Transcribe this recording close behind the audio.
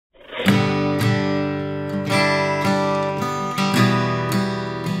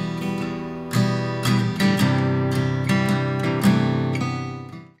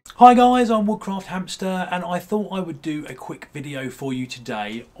Hi guys, I'm Woodcraft Hamster and I thought I would do a quick video for you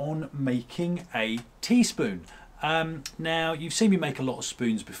today on making a teaspoon. Now you've seen me make a lot of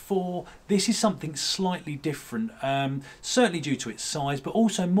spoons before. This is something slightly different, certainly due to its size, but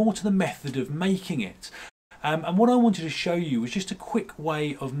also more to the method of making it. And what I wanted to show you was just a quick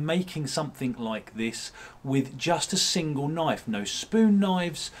way of making something like this with just a single knife. No spoon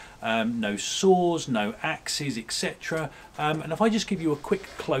knives, no saws, no axes, etc. And if I just give you a quick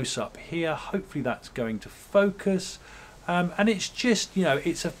close-up here, hopefully that's going to focus. And it's just, you know,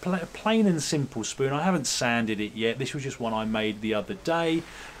 it's a plain and simple spoon. I haven't sanded it yet. This was just one I made the other day.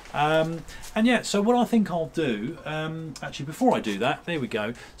 And yeah, so what I think I'll do, actually before I do that, there we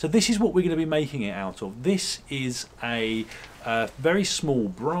go. So this is what we're going to be making it out of. This is a very small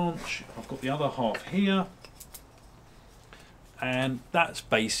branch. I've got the other half here. And that's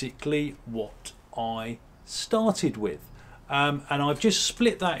basically what I started with. And I've just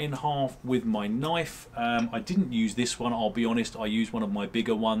split that in half with my knife. I didn't use this one, I'll be honest, I used one of my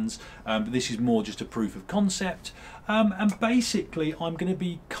bigger ones, but this is more just a proof of concept. And basically I'm going to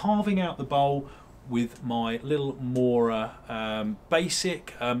be carving out the bowl with my little Mora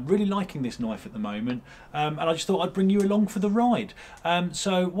Basic. Really liking this knife at the moment, and I just thought I'd bring you along for the ride.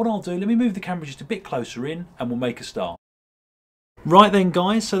 So what I'll do, let me move the camera just a bit closer in and we'll make a start. Right then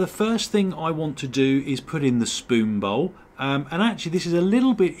guys, so the first thing I want to do is put in the spoon bowl. And actually this is a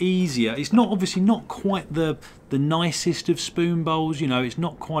little bit easier. It's not obviously not quite the nicest of spoon bowls, you know, it's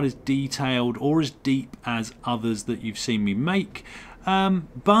not quite as detailed or as deep as others that you've seen me make,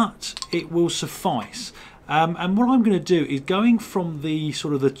 but it will suffice. And what I'm going to do is going from the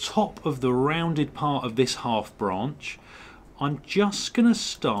sort of the top of the rounded part of this half branch, I'm just going to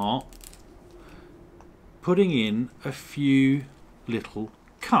start putting in a few little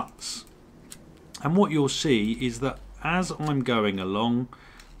cuts. And what you'll see is that as I'm going along,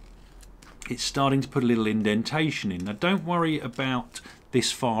 it's starting to put a little indentation in. Now don't worry about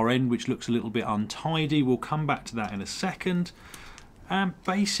this far end, which looks a little bit untidy. We'll come back to that in a second. And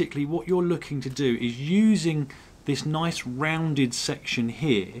basically what you're looking to do is using this nice rounded section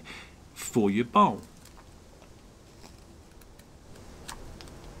here for your bowl.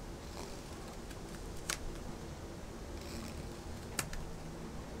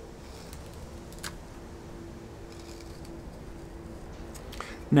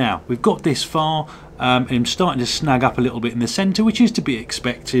 Now we've got this far, and I'm starting to snag up a little bit in the centre, which is to be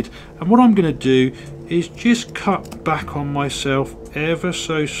expected. And what I'm going to do is just cut back on myself ever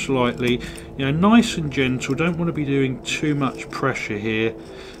so slightly, you know, nice and gentle. Don't want to be doing too much pressure here.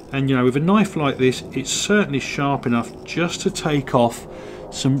 And you know, with a knife like this, it's certainly sharp enough just to take off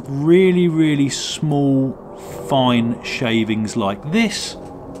some really small fine shavings like this.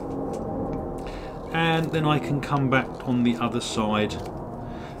 And then I can come back on the other side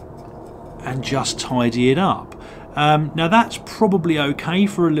and just tidy it up. Now that's probably okay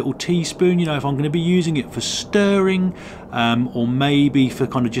for a little teaspoon, you know, if I'm going to be using it for stirring, or maybe for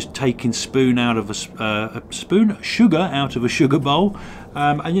kind of just taking spoon out of sugar out of a sugar bowl.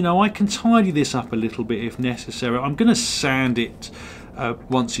 And you know, I can tidy this up a little bit if necessary. I'm going to sand it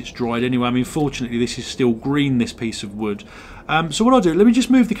once it's dried anyway. I mean, fortunately this is still green, this piece of wood. So what I'll do, let me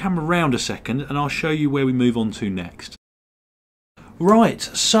just move the camera around a second and I'll show you where we move on to next. Right,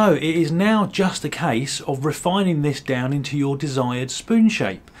 so it is now just a case of refining this down into your desired spoon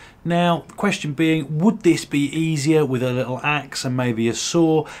shape. Now, the question being, would this be easier with a little axe and maybe a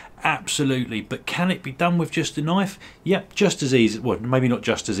saw? Absolutely, but can it be done with just a knife? Yep, just as easy. Well, maybe not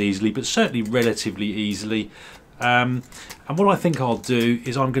just as easily, but certainly relatively easily. And what I think I'll do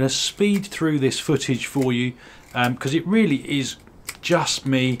is I'm going to speed through this footage for you, because it really is just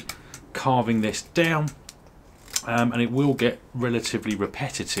me carving this down. And it will get relatively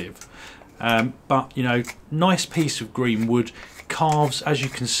repetitive, but you know, nice piece of green wood, carves, as you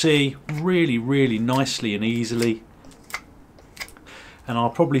can see, really nicely and easily. And I'll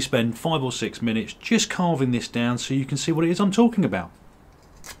probably spend 5 or 6 minutes just carving this down so you can see what it is I'm talking about.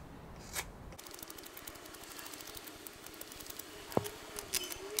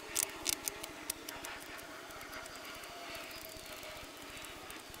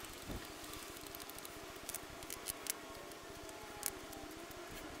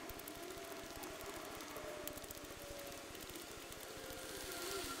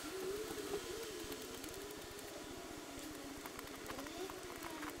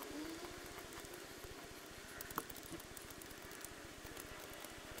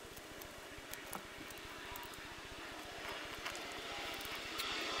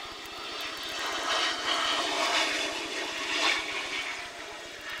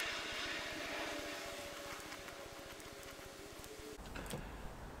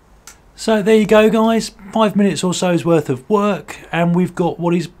 So there you go guys, 5 minutes or so's worth of work and we've got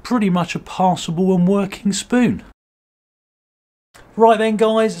what is pretty much a passable and working spoon. Right then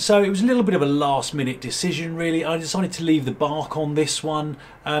guys, so it was a little bit of a last minute decision really. I decided to leave the bark on this one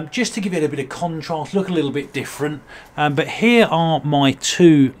just to give it a bit of contrast, look a little bit different. But here are my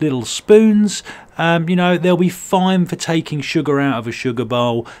two little spoons. You know, they'll be fine for taking sugar out of a sugar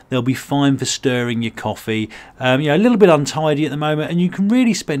bowl. They'll be fine for stirring your coffee. You know, a little bit untidy at the moment, and you can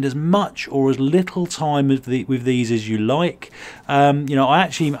really spend as much or as little time with these as you like. You know, I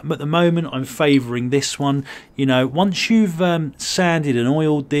actually, at the moment, I'm favouring this one. You know, once you've sanded and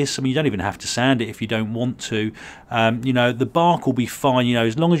oiled this, I mean, you don't even have to sand it if you don't want to. You know, the bark will be fine, you know,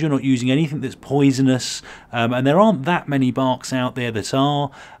 as long as you're not using anything that's poisonous. And there aren't that many barks out there that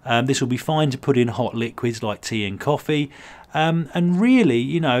are. This will be fine to put in hot liquids like tea and coffee. And really,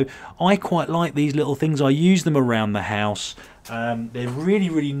 you know, I quite like these little things. I use them around the house. They're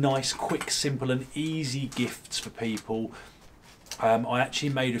really nice, quick, simple and easy gifts for people. I actually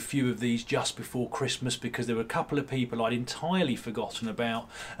made a few of these just before Christmas because there were a couple of people I'd entirely forgotten about.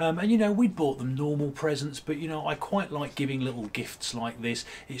 And you know, we'd bought them normal presents, but you know, I quite like giving little gifts like this.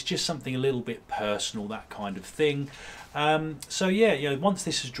 It's just something a little bit personal, that kind of thing. So yeah, you know, once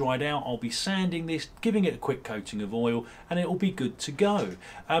this has dried out, I'll be sanding this, giving it a quick coating of oil, and it will be good to go.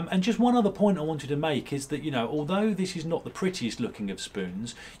 And just one other point I wanted to make is that, you know, although this is not the prettiest looking of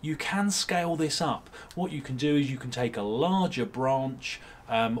spoons, you can scale this up. What you can do is you can take a larger branch,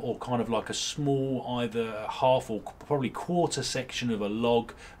 or kind of like a small either half or probably quarter section of a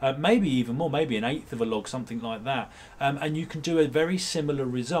log, maybe even more, maybe an eighth of a log, something like that, and you can do a very similar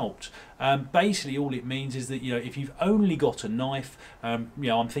result. Basically all it means is that, you know, if you've only got a knife, you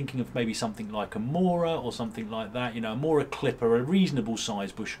know, I'm thinking of maybe something like a Mora or something like that, you know, a Mora clipper, a reasonable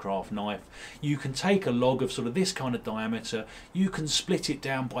size bushcraft knife, you can take a log of sort of this kind of diameter, you can split it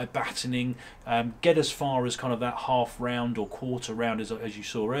down by battening, get as far as kind of that half round or quarter round as you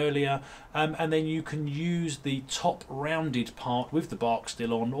saw earlier, and then you can use the top rounded part with the bark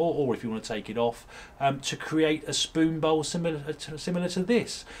still on, or if you want to take it off, to create a spoon bowl similar to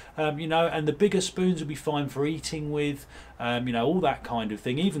this. You know, and the bigger spoons will be fine for eating with, you know, all that kind of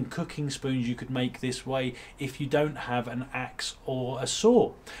thing. Even cooking spoons you could make this way if you don't have an axe or a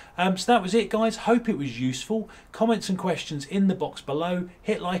saw. So that was it guys, hope it was useful. Comments and questions in the box below,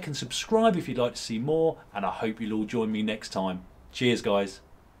 hit like and subscribe if you'd like to see more, and I hope you'll all join me next time. Cheers guys.